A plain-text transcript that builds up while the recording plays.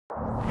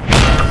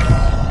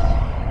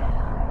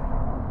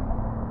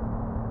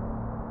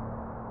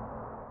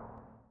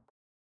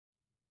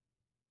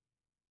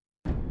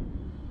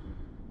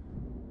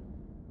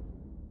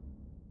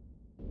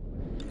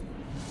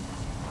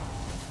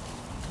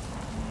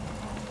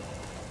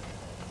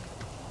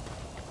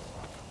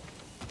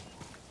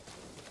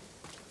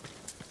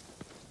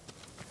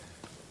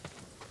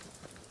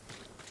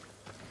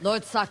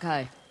Lord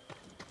Sakai.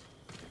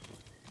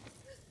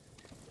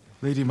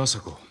 Lady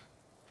Masako,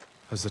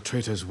 has the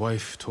traitor's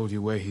wife told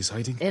you where he's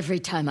hiding? Every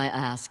time I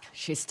ask,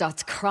 she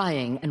starts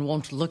crying and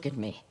won't look at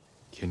me.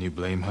 Can you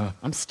blame her?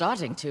 I'm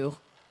starting to.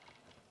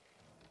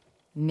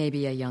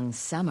 Maybe a young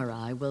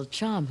samurai will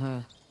charm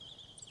her.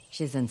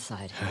 She's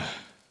inside.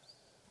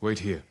 Wait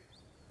here.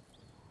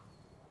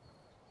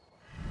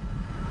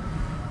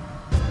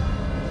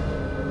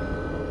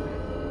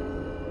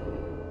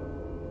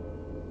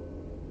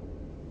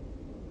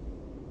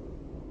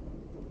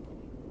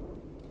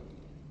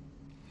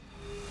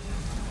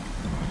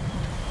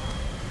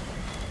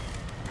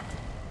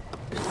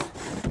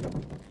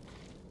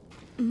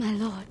 My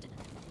lord.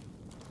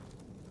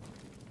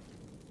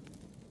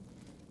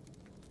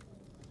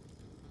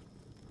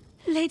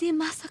 Lady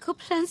Masako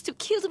plans to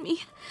kill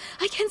me.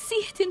 I can see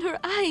it in her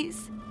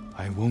eyes.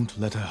 I won't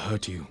let her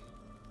hurt you.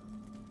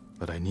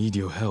 But I need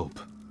your help.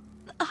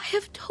 I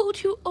have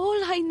told you all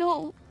I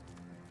know.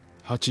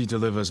 Hachi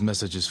delivers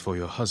messages for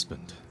your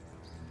husband.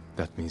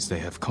 That means they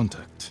have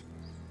contact.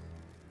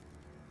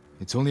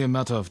 It's only a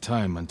matter of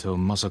time until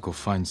Masako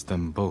finds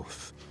them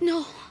both.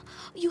 No,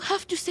 you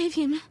have to save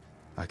him.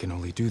 I can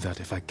only do that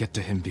if I get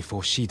to him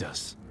before she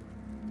does.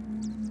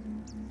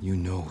 You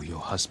know your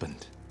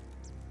husband.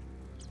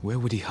 Where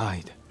would he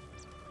hide?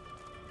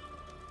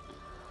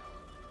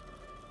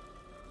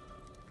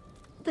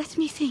 Let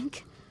me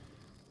think.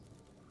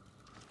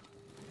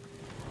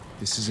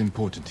 This is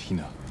important,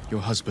 Hina.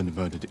 Your husband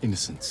murdered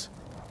innocents.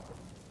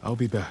 I'll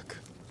be back.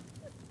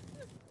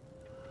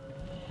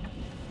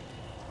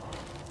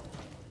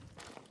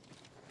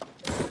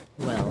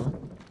 Well?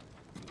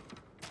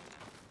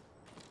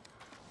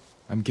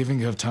 I'm giving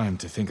her time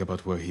to think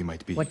about where he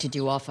might be. What did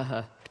you offer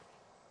her?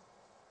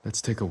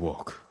 Let's take a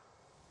walk.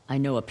 I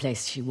know a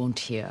place she won't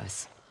hear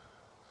us.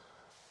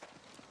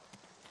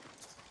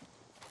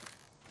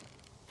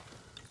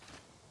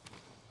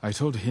 I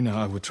told Hina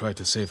I would try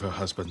to save her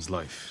husband's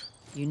life.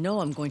 You know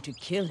I'm going to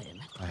kill him.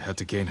 I had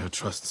to gain her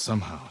trust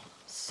somehow.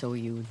 So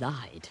you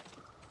lied.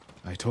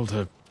 I told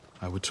her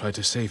I would try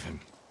to save him.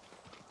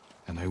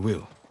 And I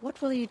will.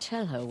 What will you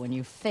tell her when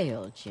you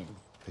fail, Jin?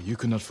 That you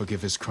could not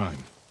forgive his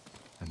crime.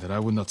 And that I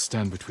would not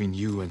stand between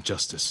you and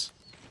justice.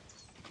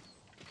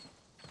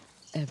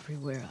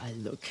 Everywhere I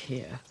look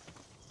here,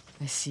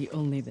 I see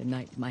only the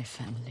night my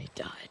family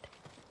died.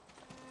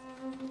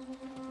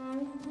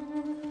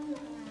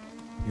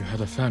 You had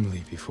a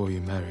family before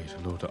you married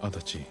Lord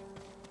Adachi.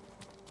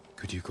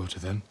 Could you go to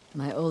them?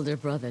 My older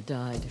brother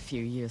died a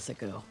few years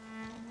ago.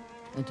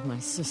 And my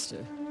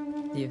sister,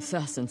 the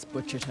assassins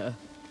butchered her.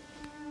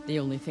 The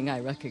only thing I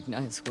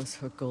recognized was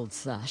her gold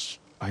sash.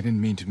 I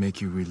didn't mean to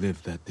make you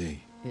relive that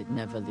day. It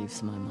never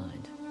leaves my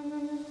mind.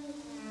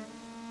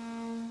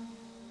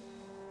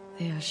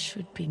 There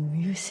should be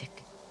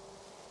music.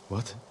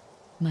 What?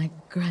 My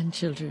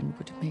grandchildren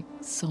would make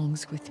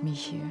songs with me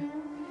here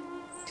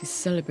to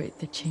celebrate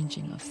the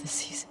changing of the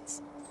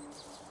seasons.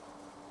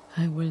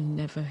 I will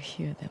never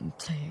hear them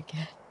play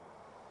again.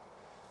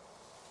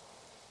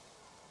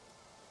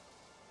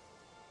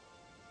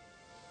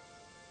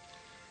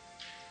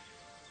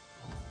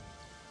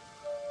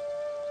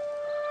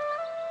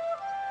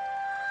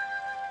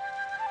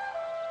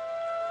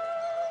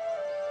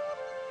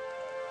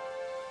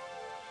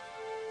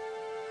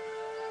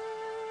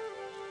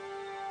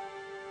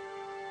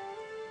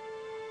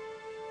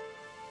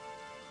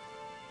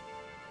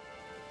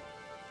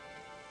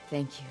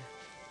 Thank you.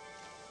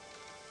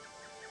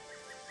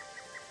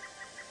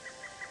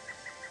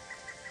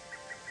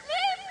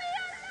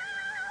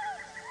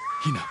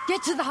 Hina!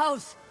 Get to the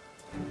house!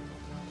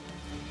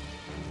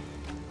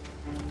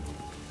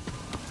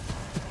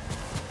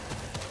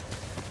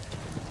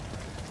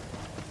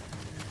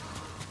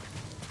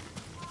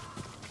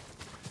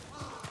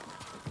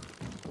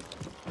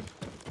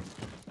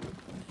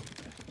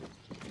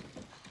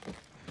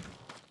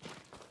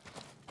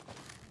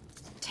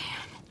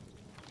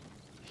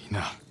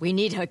 Hina. We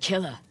need her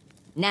killer.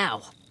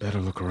 Now. Better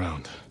look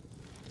around.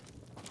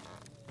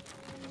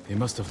 They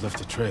must have left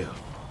a trail.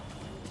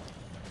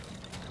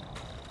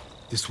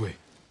 This way.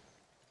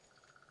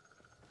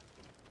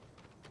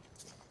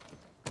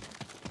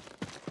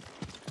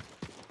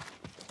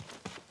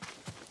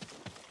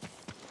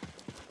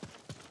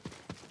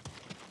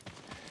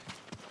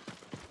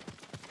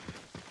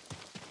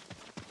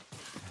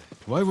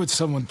 Why would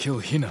someone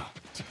kill Hina?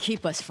 To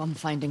keep us from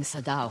finding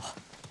Sadao.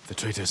 The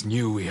traitors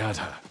knew we had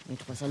her.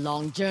 It was a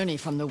long journey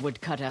from the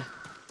woodcutter.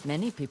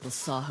 Many people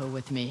saw her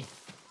with me.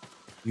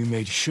 You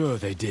made sure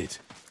they did.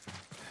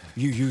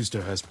 You used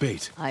her as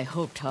bait. I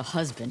hoped her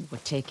husband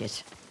would take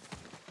it.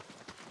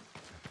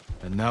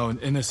 And now an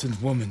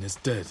innocent woman is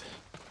dead.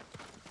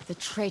 The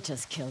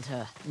traitors killed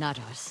her, not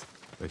us.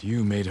 But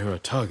you made her a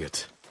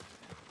target.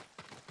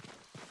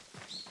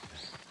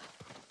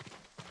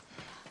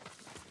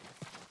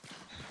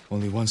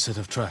 Only one set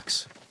of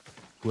tracks.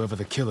 Whoever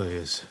the killer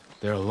is,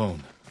 they're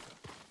alone.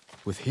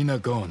 With Hina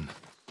gone,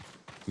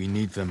 we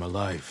need them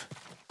alive.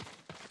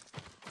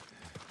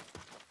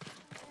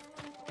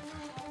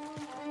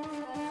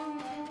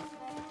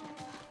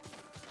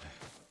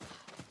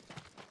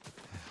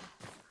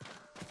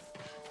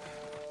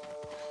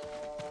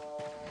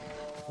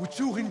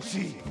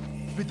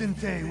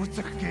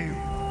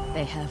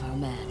 They have our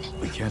man.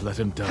 We can't let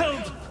him die.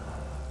 Help!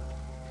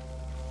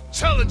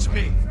 Challenge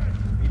me!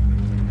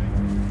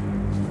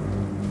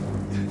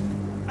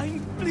 I'm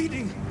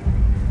bleeding!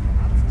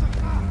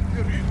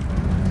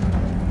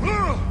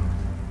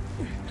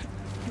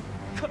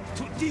 Cut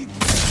too deep!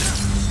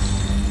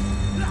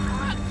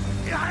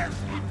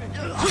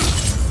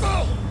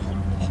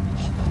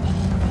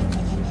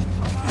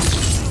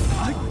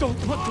 I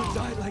don't want to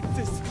die like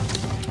this!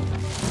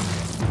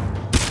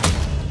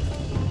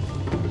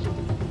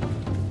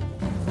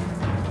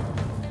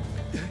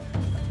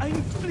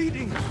 I'm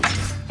bleeding!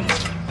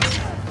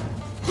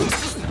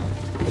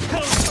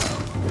 Help!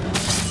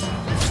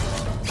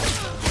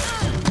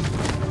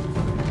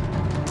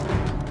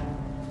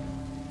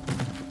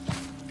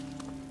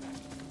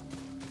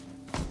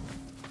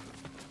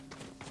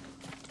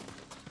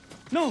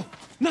 No,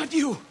 not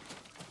you!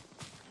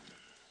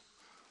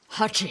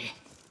 Hachi,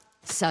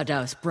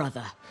 Sadao's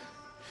brother.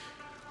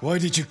 Why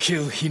did you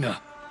kill Hina?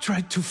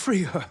 Tried to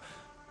free her.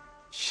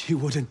 She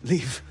wouldn't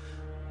leave.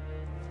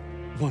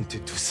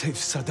 Wanted to save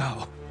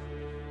Sadao.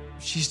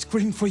 She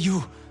screamed for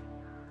you.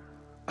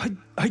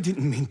 I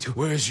didn't mean to.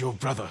 Where's your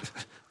brother?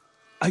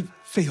 I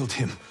failed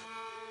him.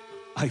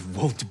 I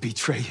won't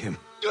betray him.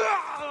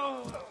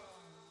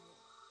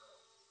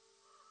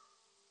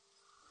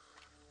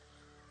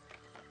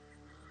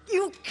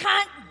 You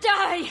can't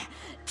die!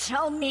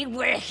 Tell me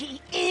where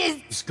he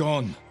is! He's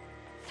gone.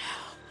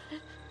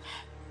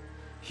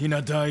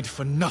 Hina died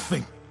for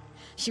nothing.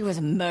 She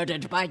was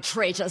murdered by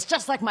traitors,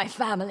 just like my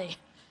family.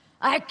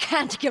 I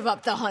can't give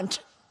up the hunt.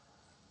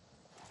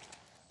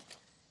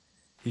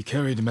 He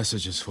carried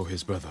messages for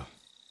his brother.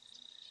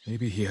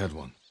 Maybe he had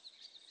one.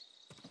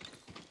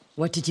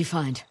 What did you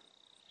find?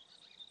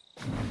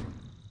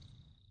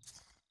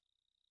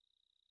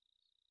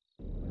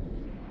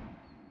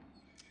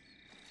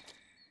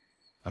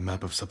 A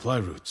map of supply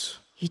routes.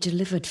 He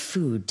delivered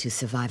food to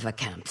survivor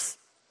camps.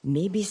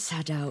 Maybe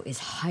Sadao is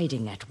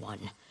hiding at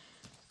one.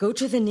 Go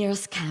to the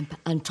nearest camp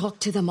and talk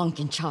to the monk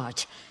in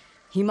charge.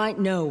 He might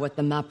know what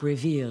the map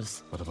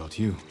reveals. What about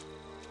you?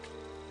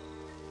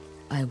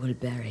 I will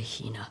bury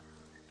Hina.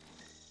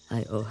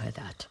 I owe her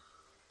that.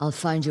 I'll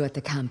find you at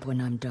the camp when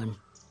I'm done.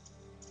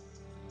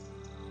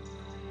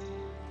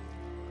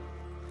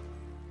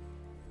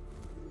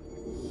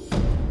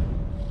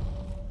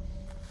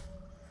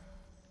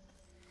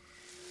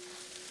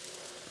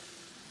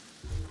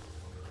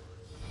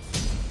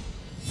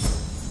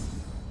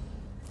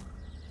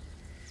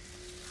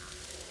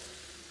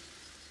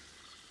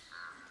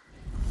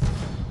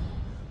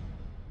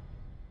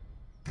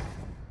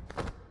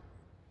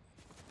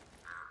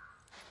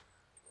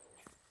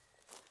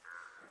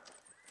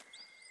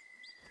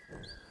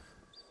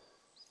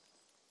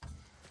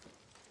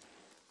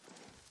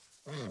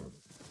 Mm.